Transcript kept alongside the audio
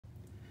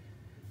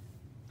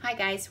Hi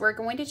guys, we're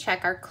going to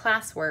check our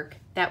classwork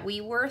that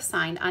we were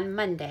assigned on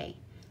Monday.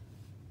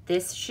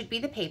 This should be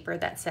the paper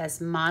that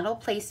says Model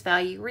Place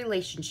Value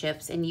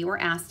Relationships, and you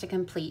were asked to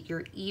complete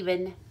your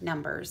even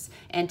numbers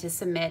and to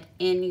submit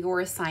in your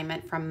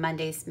assignment from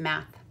Monday's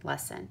math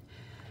lesson.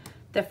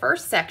 The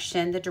first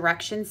section, the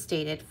directions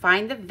stated,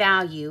 find the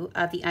value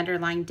of the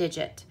underlying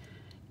digit.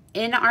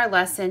 In our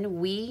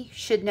lesson, we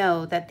should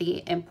know that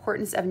the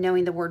importance of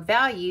knowing the word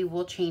value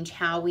will change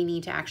how we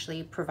need to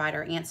actually provide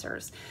our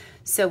answers.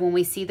 So when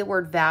we see the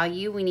word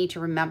value, we need to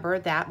remember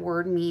that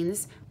word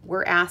means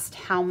we're asked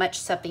how much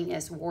something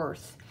is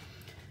worth.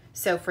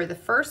 So for the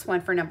first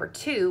one, for number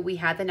 2, we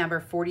had the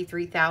number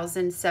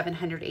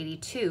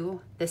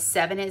 43,782. The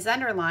 7 is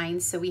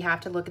underlined, so we have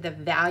to look at the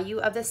value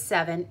of the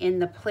 7 in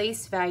the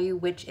place value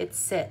which it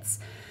sits.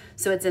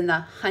 So it's in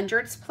the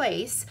hundreds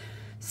place.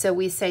 So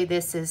we say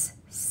this is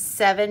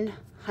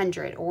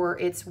 700, or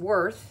it's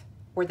worth,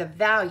 or the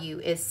value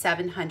is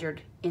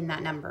 700 in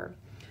that number.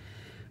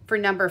 For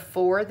number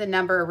 4, the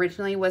number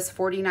originally was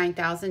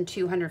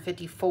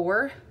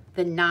 49,254.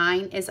 The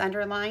 9 is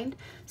underlined,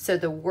 so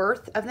the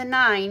worth of the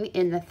 9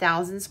 in the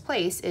thousands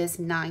place is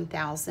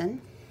 9,000.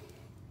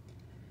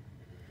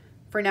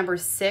 For number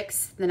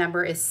 6, the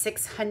number is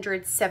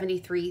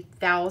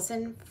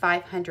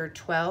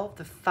 673,512.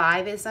 The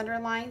 5 is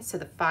underlined, so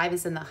the 5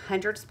 is in the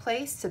hundreds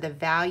place, so the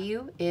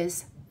value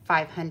is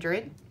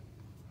 500.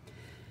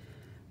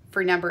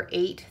 For number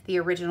 8, the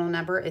original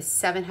number is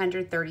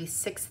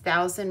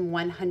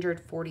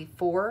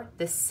 736,144.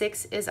 The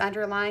 6 is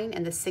underlined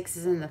and the 6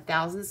 is in the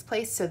thousands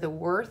place, so the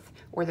worth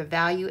or the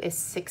value is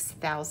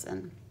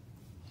 6,000.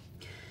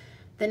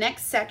 The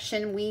next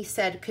section we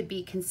said could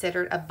be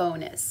considered a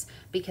bonus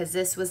because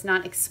this was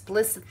not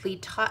explicitly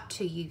taught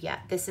to you yet.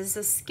 This is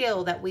a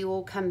skill that we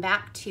will come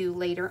back to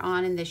later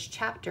on in this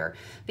chapter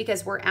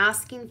because we're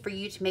asking for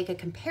you to make a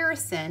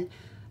comparison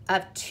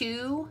of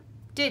two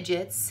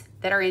digits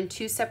that are in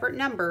two separate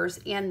numbers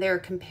and their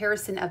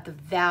comparison of the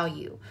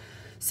value.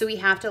 So we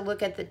have to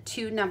look at the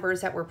two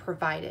numbers that were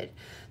provided.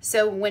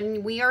 So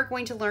when we are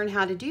going to learn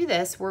how to do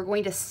this, we're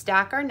going to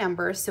stack our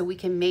numbers so we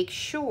can make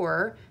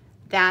sure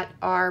that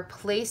our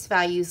place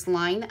values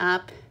line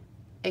up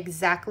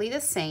exactly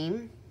the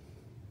same,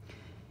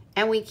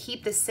 and we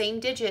keep the same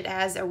digit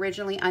as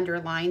originally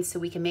underlined so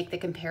we can make the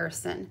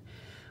comparison.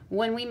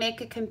 When we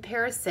make a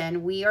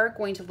comparison, we are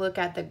going to look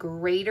at the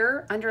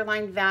greater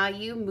underlined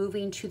value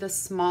moving to the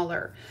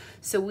smaller.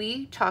 So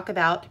we talk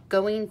about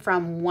going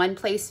from one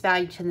place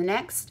value to the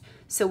next,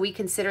 so we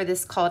consider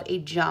this called a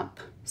jump.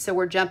 So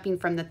we're jumping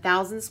from the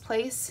thousands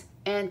place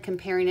and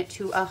comparing it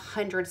to a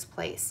hundreds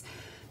place.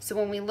 So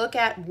when we look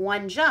at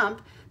one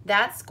jump,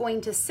 that's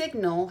going to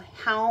signal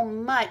how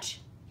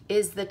much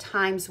is the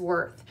times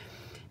worth.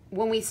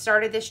 When we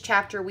started this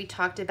chapter, we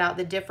talked about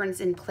the difference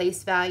in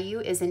place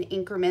value is in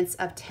increments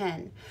of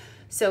 10.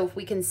 So if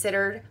we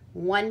considered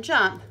one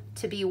jump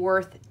to be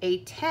worth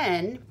a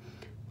 10,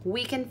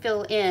 we can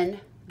fill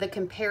in the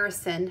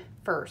comparison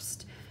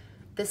first.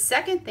 The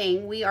second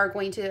thing we are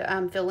going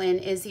to fill in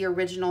is the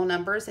original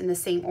numbers in the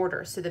same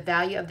order. So the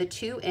value of the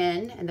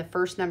 2n, and the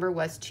first number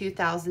was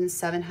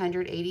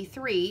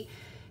 2,783,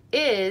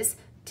 is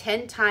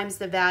 10 times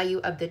the value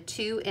of the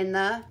 2 in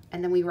the,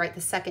 and then we write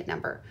the second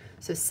number.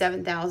 So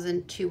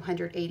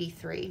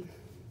 7,283.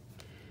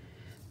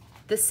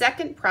 The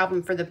second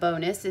problem for the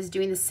bonus is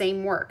doing the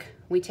same work.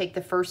 We take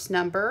the first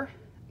number,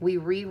 we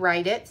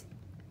rewrite it,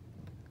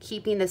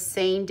 keeping the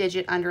same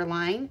digit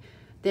underlined.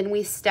 Then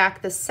we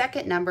stack the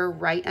second number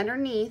right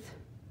underneath,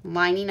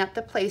 lining up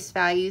the place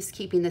values,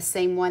 keeping the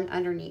same one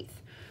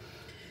underneath.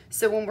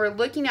 So when we're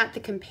looking at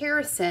the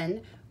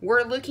comparison,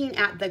 we're looking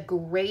at the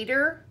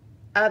greater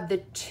of the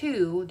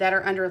two that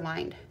are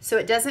underlined. So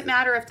it doesn't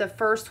matter if the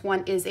first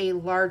one is a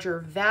larger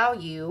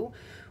value,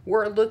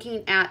 we're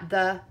looking at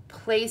the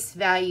place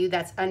value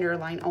that's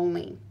underlined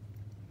only.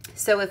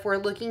 So if we're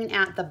looking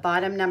at the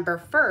bottom number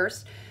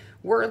first,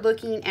 we're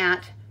looking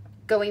at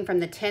going from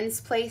the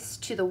tens place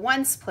to the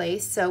ones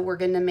place. So we're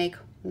going to make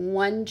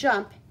one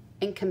jump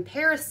in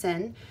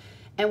comparison,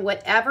 and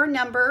whatever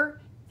number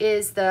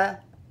is the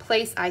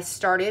place I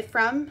started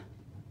from,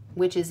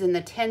 which is in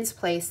the tens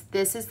place,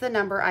 this is the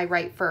number I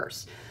write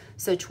first.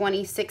 So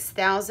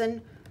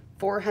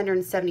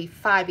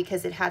 26,475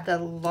 because it had the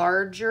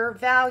larger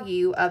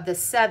value of the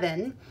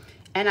 7,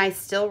 and I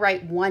still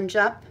write one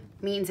jump,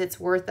 means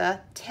it's worth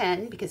a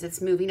 10 because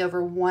it's moving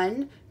over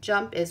one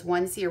jump is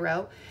 10,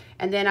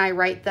 and then I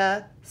write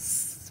the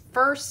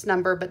first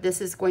number, but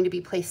this is going to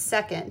be placed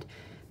second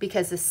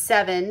because the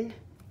 7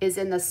 is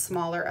in the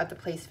smaller of the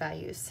place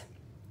values.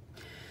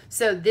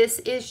 So this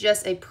is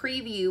just a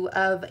preview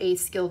of a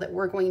skill that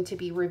we're going to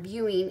be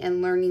reviewing and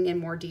learning in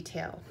more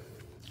detail.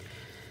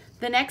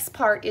 The next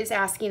part is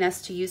asking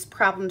us to use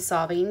problem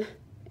solving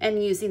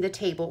and using the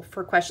table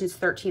for questions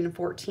 13 and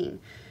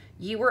 14.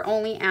 You were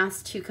only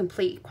asked to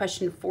complete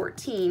question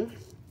 14.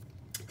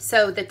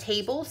 So the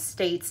table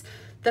states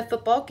the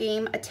football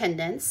game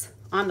attendance.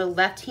 On the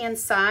left-hand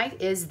side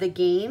is the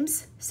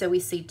games. So we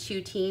see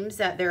two teams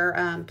that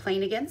they're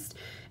playing against,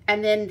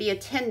 and then the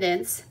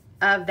attendance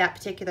of that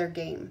particular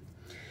game.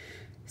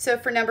 So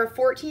for number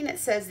 14, it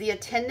says the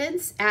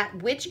attendance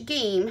at which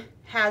game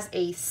has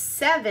a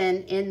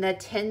 7 in the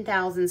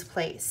 10,000s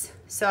place.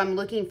 So I'm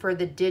looking for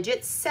the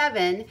digit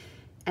 7,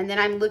 and then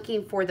I'm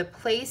looking for the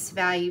place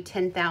value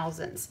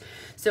 10,000s.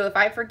 So if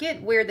I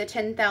forget where the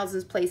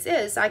 10,000s place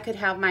is, I could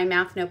have my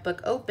math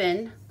notebook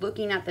open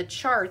looking at the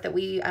chart that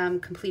we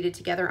completed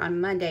together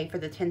on Monday for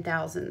the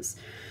 10,000s.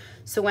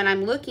 So when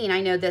I'm looking, I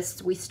know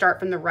this, we start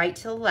from the right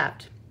to the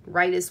left.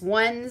 Right is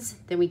ones,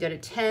 then we go to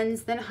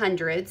tens, then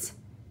hundreds.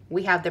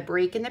 We have the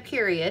break in the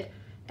period,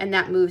 and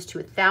that moves to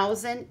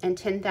 1,000 and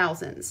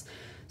 10,000s.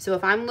 So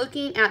if I'm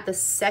looking at the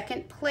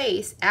second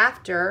place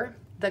after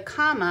the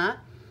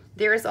comma,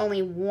 there is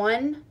only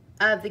one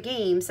of the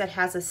games that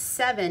has a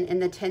 7 in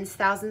the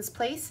 10,000s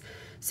place.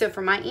 So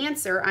for my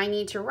answer, I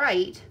need to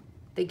write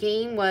the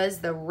game was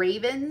the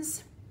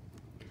Ravens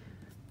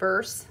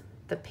versus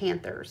the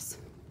Panthers.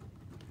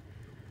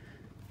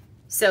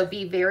 So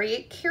be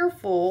very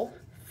careful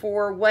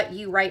for what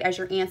you write as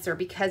your answer,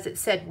 because it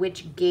said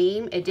which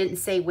game. It didn't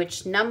say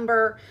which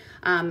number.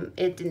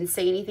 It didn't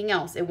say anything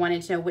else. It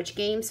wanted to know which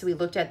game. So we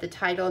looked at the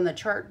title and the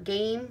chart,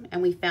 game,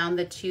 and we found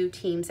the two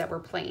teams that were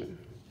playing.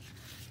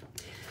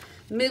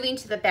 Moving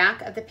to the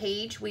back of the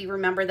page, we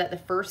remember that the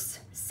first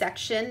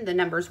section, the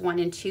numbers 1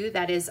 and 2,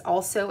 that is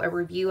also a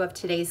review of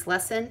today's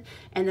lesson.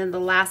 And then the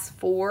last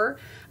 4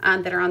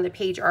 that are on the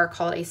page are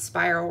called a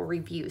spiral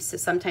review. So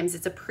sometimes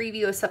it's a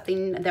preview of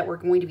something that we're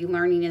going to be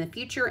learning in the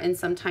future, and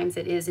sometimes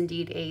it is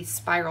indeed a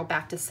spiral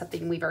back to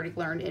something we've already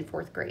learned in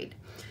 4th grade.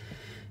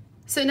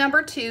 So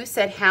number 2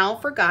 said, Hal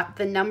forgot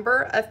the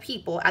number of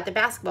people at the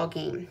basketball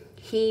game.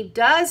 He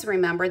does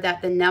remember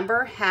that the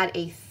number had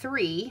a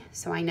 3,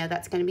 so I know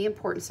that's going to be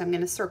important, so I'm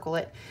going to circle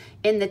it,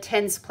 in the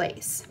tens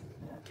place.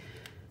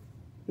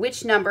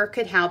 Which number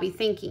could Hal be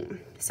thinking?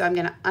 So I'm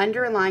going to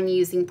underline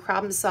using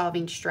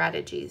problem-solving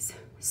strategies.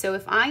 So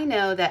if I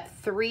know that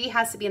 3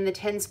 has to be in the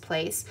tens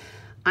place,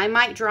 I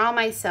might draw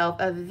myself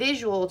a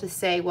visual to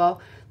say,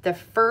 well, the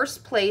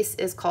first place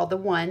is called the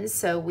 1,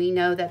 so we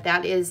know that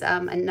that is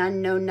an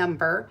unknown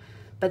number,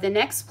 but the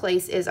next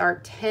place is our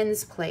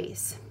tens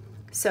place.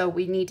 So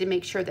we need to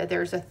make sure that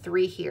there's a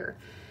 3 here.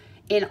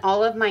 In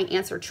all of my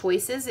answer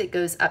choices, it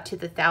goes up to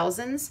the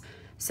thousands.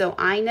 So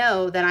I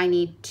know that I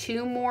need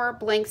 2 more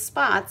blank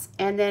spots,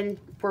 and then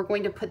we're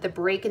going to put the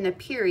break in the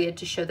period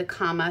to show the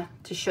comma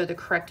to show the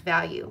correct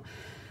value.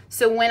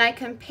 So when I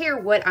compare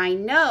what I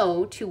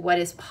know to what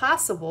is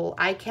possible,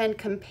 I can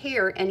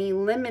compare and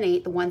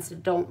eliminate the ones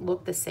that don't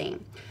look the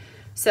same.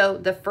 So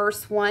the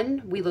first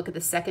one, we look at the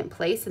second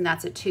place, and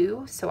that's a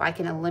 2, so I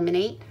can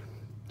eliminate.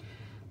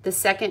 The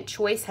second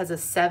choice has a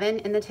 7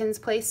 in the tens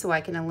place, so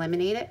I can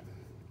eliminate it.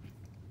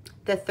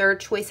 The third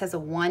choice has a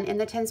 1 in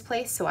the tens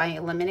place, so I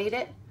eliminate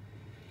it.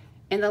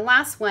 And the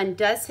last one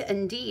does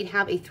indeed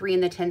have a 3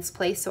 in the tens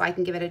place, so I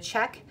can give it a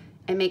check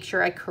and make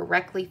sure I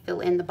correctly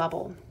fill in the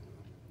bubble.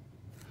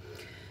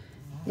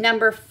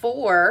 Number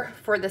 4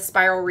 for the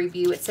spiral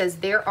review, it says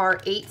there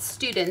are 8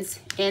 students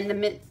in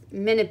the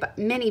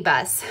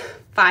minibus.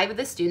 5 of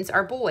the students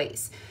are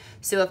boys.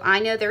 So if I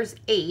know there's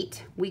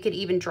 8, we could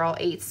even draw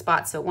 8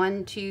 spots. So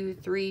 1, 2,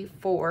 3,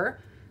 4,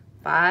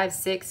 5,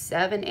 6,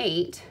 7,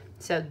 8.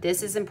 So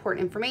this is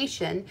important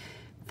information.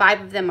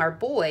 5 of them are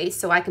boys,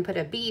 so I can put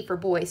a B for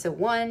boy. So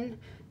 1,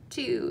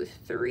 2,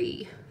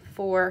 3,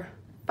 4,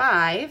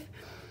 5.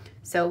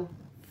 So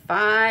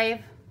 5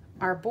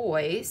 are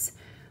boys.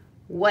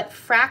 What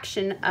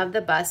fraction of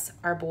the bus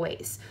are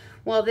boys?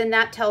 Well, then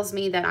that tells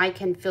me that I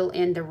can fill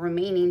in the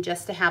remaining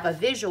just to have a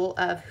visual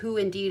of who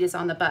indeed is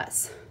on the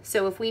bus.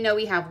 So if we know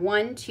we have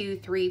 1, 2,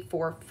 3,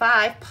 4,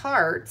 5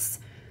 parts,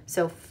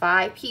 so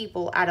 5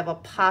 people out of a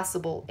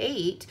possible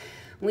 8,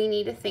 we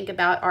need to think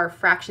about our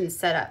fraction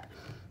setup.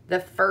 The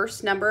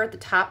first number, the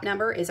top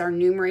number, is our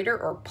numerator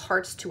or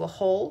parts to a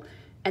whole,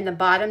 and the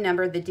bottom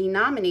number, the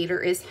denominator,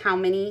 is how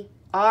many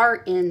are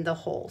in the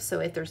whole. So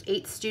if there's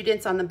 8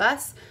 students on the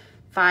bus,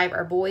 5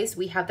 are boys,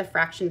 we have the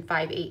fraction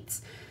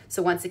 5/8.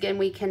 So once again,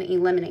 we can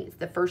eliminate.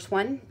 The first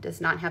one does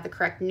not have the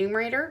correct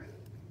numerator.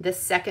 The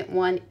second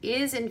one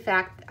is in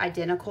fact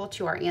identical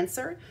to our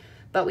answer,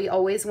 but we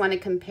always want to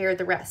compare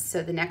the rest.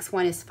 So the next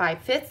one is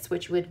 5/5,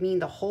 which would mean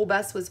the whole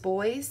bus was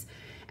boys.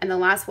 And the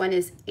last one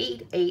is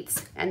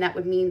 8/8, and that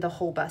would mean the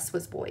whole bus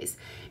was boys.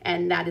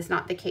 And that is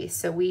not the case.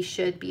 So we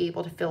should be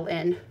able to fill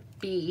in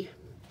B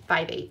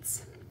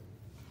 5/8.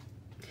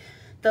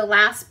 The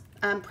last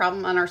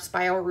problem on our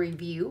spiral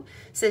review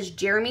says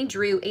Jeremy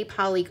drew a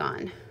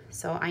polygon.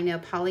 So I know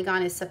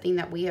polygon is something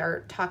that we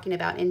are talking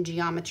about in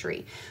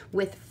geometry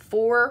with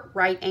 4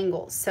 right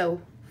angles. So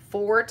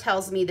 4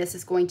 tells me this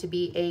is going to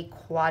be a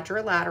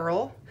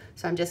quadrilateral.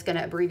 So I'm just going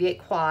to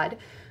abbreviate quad.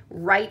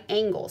 Right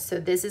angles.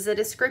 So this is a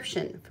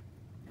description.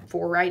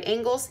 4 right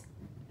angles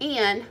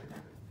and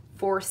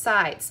 4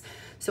 sides.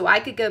 So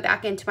I could go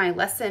back into my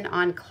lesson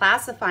on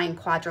classifying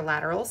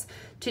quadrilaterals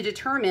to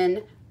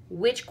determine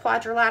which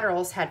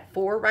quadrilaterals had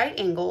 4 right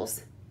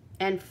angles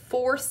and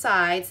 4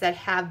 sides that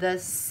have the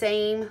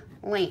same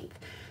length.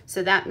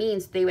 So that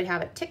means they would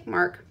have a tick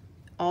mark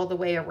all the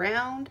way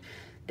around.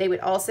 They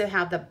would also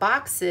have the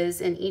boxes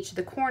in each of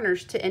the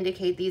corners to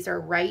indicate these are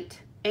right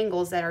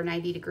angles that are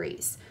 90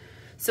 degrees.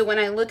 So when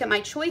I look at my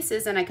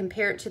choices and I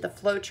compare it to the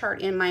flow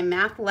chart in my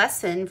math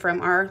lesson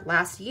from our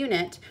last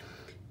unit,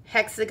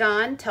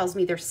 hexagon tells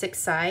me there's 6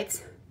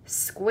 sides.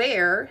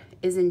 Square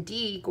is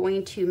indeed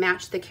going to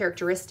match the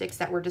characteristics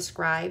that were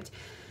described.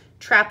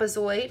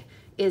 Trapezoid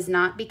is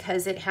not,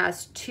 because it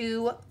has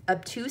 2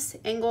 obtuse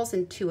angles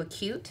and 2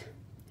 acute.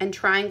 And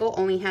triangle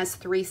only has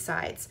 3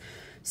 sides.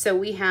 So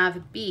we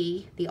have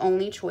B, the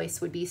only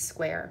choice would be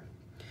square.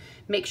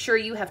 Make sure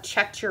you have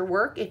checked your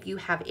work. If you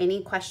have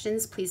any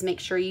questions, please make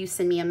sure you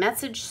send me a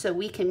message so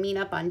we can meet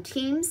up on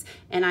Teams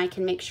and I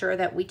can make sure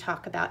that we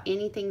talk about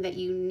anything that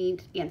you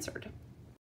need answered.